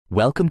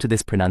Welcome to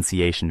this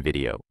pronunciation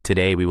video.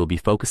 Today we will be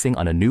focusing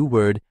on a new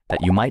word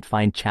that you might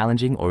find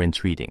challenging or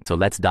intriguing. So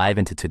let's dive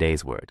into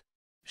today's word.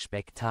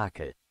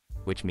 Spektakel,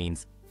 which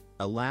means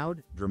a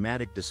loud,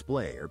 dramatic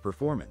display or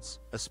performance,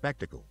 a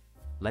spectacle.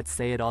 let's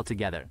say it all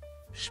together.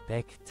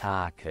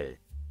 Spektakel.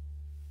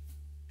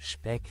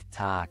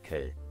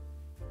 Spektakel.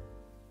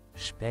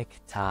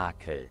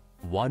 Spektakel.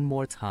 One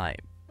more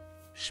time.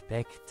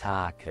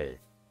 Spektakel.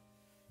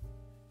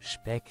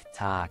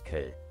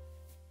 Spektakel.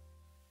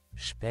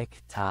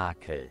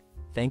 Spektakel.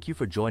 Thank you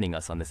for joining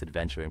us on this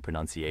adventure in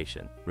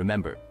pronunciation.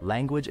 Remember,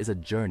 language is a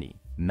journey,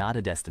 not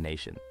a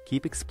destination.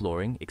 Keep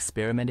exploring,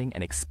 experimenting,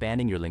 and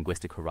expanding your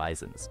linguistic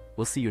horizons.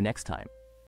 We'll see you next time.